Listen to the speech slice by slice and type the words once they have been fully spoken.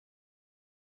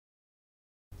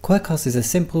Quirkos is a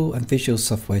simple and visual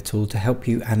software tool to help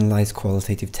you analyze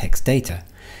qualitative text data.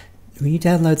 When you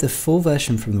download the full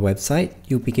version from the website,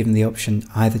 you'll be given the option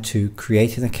either to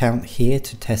create an account here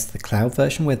to test the cloud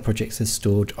version where the projects are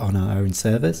stored on our own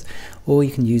servers, or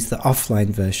you can use the offline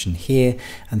version here,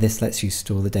 and this lets you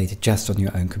store the data just on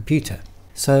your own computer.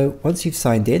 So once you've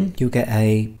signed in, you'll get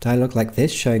a dialog like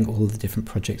this showing all the different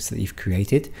projects that you've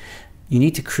created. You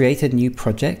need to create a new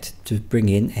project to bring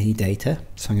in any data.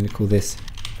 So I'm going to call this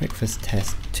Breakfast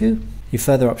Test 2. Your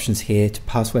further options here to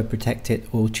password protect it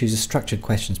or choose a structured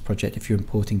questions project if you're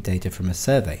importing data from a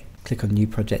survey. Click on New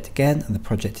Project again and the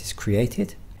project is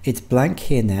created. It's blank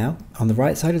here now. On the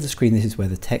right side of the screen this is where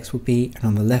the text will be, and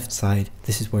on the left side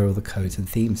this is where all the codes and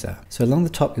themes are. So along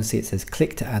the top you'll see it says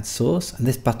click to add source, and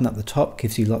this button up the top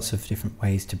gives you lots of different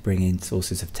ways to bring in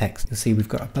sources of text. You'll see we've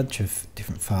got a bunch of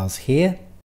different files here,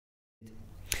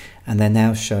 and they're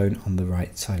now shown on the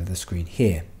right side of the screen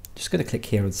here. Just going to click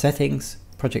here on settings,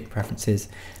 project preferences,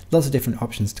 lots of different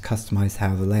options to customize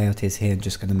how the layout is here, and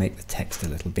just going to make the text a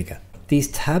little bigger. These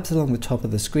tabs along the top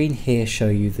of the screen here show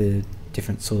you the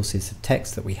different sources of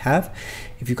text that we have.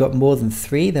 If you've got more than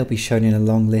 3, they'll be shown in a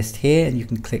long list here, and you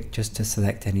can click just to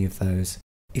select any of those.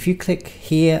 If you click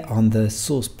here on the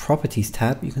source properties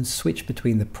tab, you can switch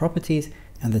between the properties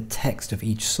and the text of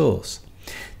each source.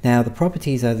 Now the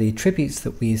properties are the attributes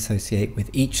that we associate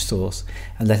with each source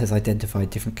and let us identify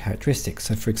different characteristics.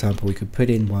 So for example, we could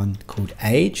put in one called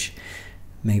age,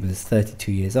 Mabel is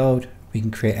 32 years old. We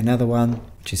can create another one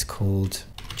which is called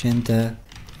gender,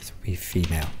 this will be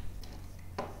female.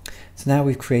 So now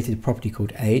we've created a property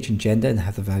called age and gender and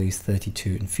have the values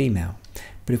 32 and female.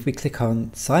 But if we click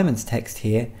on Simon's text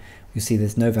here, you'll see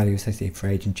there's no value associated for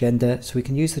age and gender, so we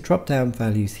can use the drop down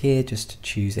values here just to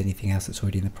choose anything else that's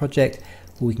already in the project,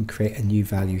 or we can create a new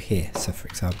value here, so for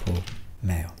example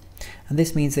male. And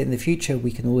this means that in the future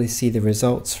we can always see the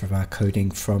results from our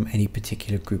coding from any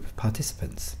particular group of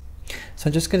participants. So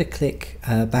I'm just going to click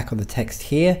back on the text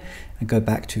here and go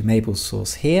back to Mabel's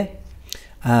source here,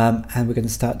 and we're going to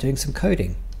start doing some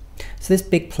coding. So this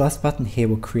big plus button here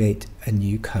will create a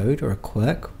new code or a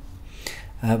quirk.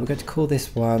 We're going to call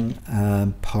this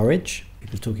one porridge.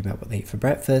 People are talking about what they eat for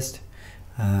breakfast.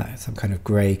 Some kind of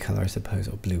grey colour I suppose,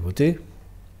 or blue will do.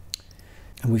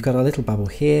 And we've got our little bubble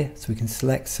here, so we can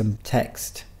select some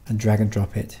text and drag and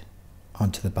drop it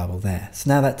onto the bubble there.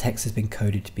 So now that text has been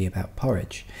coded to be about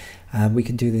porridge. We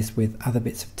can do this with other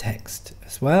bits of text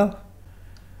as well.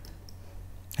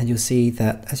 And you'll see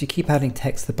that as you keep adding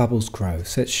text, the bubbles grow.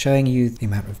 So it's showing you the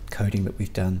amount of coding that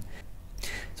we've done.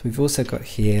 So we've also got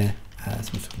here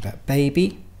someone's talking about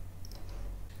baby.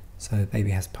 So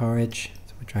baby has porridge,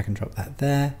 so we'll drag and drop that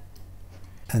there.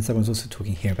 And someone's also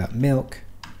talking here about milk.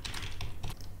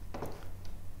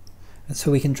 And so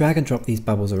we can drag and drop these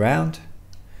bubbles around,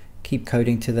 keep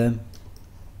coding to them.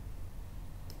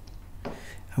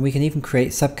 And we can even create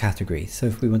subcategories. So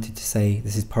if we wanted to say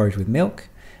this is porridge with milk,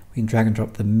 we can drag and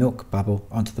drop the milk bubble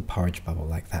onto the porridge bubble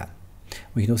like that.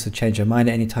 We can also change our mind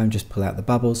at any time, just pull out the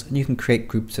bubbles, and you can create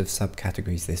groups of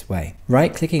subcategories this way.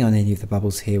 Right clicking on any of the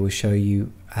bubbles here will show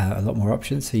you a lot more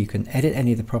options. So you can edit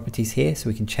any of the properties here, so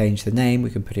we can change the name, we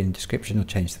can put in a description or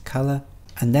change the color.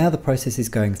 And now the process is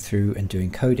going through and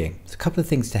doing coding. So a couple of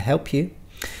things to help you.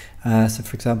 So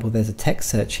for example, there's a text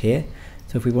search here.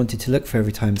 So if we wanted to look for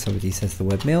every time somebody says the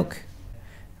word milk,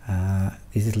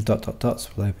 these little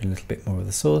dots will open a little bit more of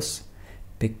the source.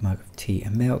 Big mug of tea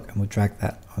and milk, and we'll drag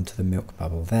that onto the milk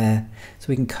bubble there, so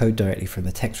we can code directly from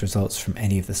the text results from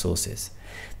any of the sources.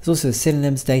 There's also a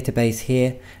synonyms database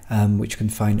here, which can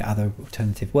find other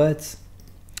alternative words.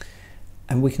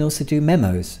 And we can also do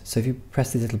memos. So if you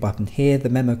press this little button here, the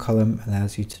memo column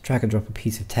allows you to drag and drop a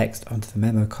piece of text onto the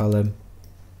memo column,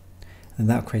 and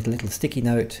that'll create a little sticky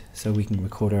note so we can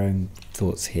record our own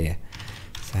thoughts here.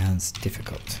 Sounds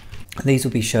difficult. And these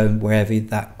will be shown wherever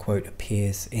that quote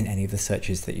appears in any of the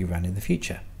searches that you run in the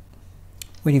future.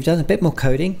 When you've done a bit more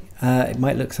coding, it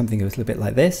might look something a little bit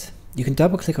like this. You can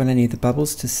double click on any of the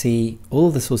bubbles to see all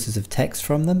the sources of text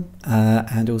from them,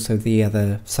 and also the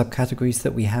other subcategories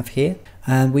that we have here.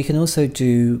 And we can also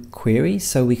do queries,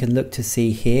 so we can look to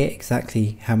see here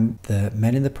exactly how the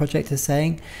men in the project are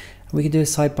saying. We can do a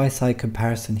side-by-side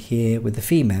comparison here with the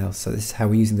females. So this is how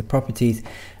we're using the properties,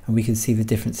 and we can see the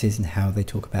differences in how they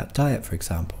talk about diet, for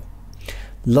example.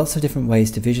 Lots of different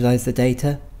ways to visualize the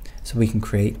data. So we can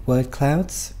create word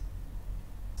clouds,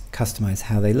 customize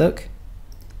how they look.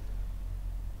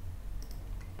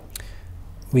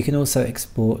 We can also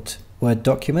export Word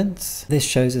documents. This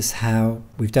shows us how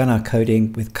we've done our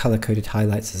coding with color-coded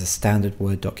highlights as a standard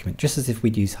Word document, just as if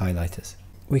we'd use highlighters.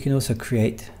 We can also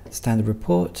create standard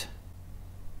report.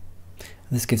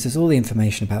 This gives us all the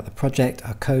information about the project,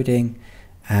 our coding,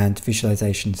 and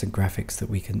visualizations and graphics that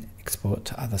we can export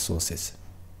to other sources.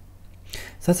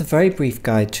 So that's a very brief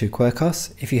guide to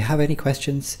Quirkos. If you have any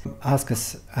questions, ask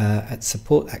us at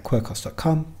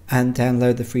support@quirkos.com and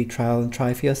download the free trial and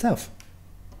try for yourself.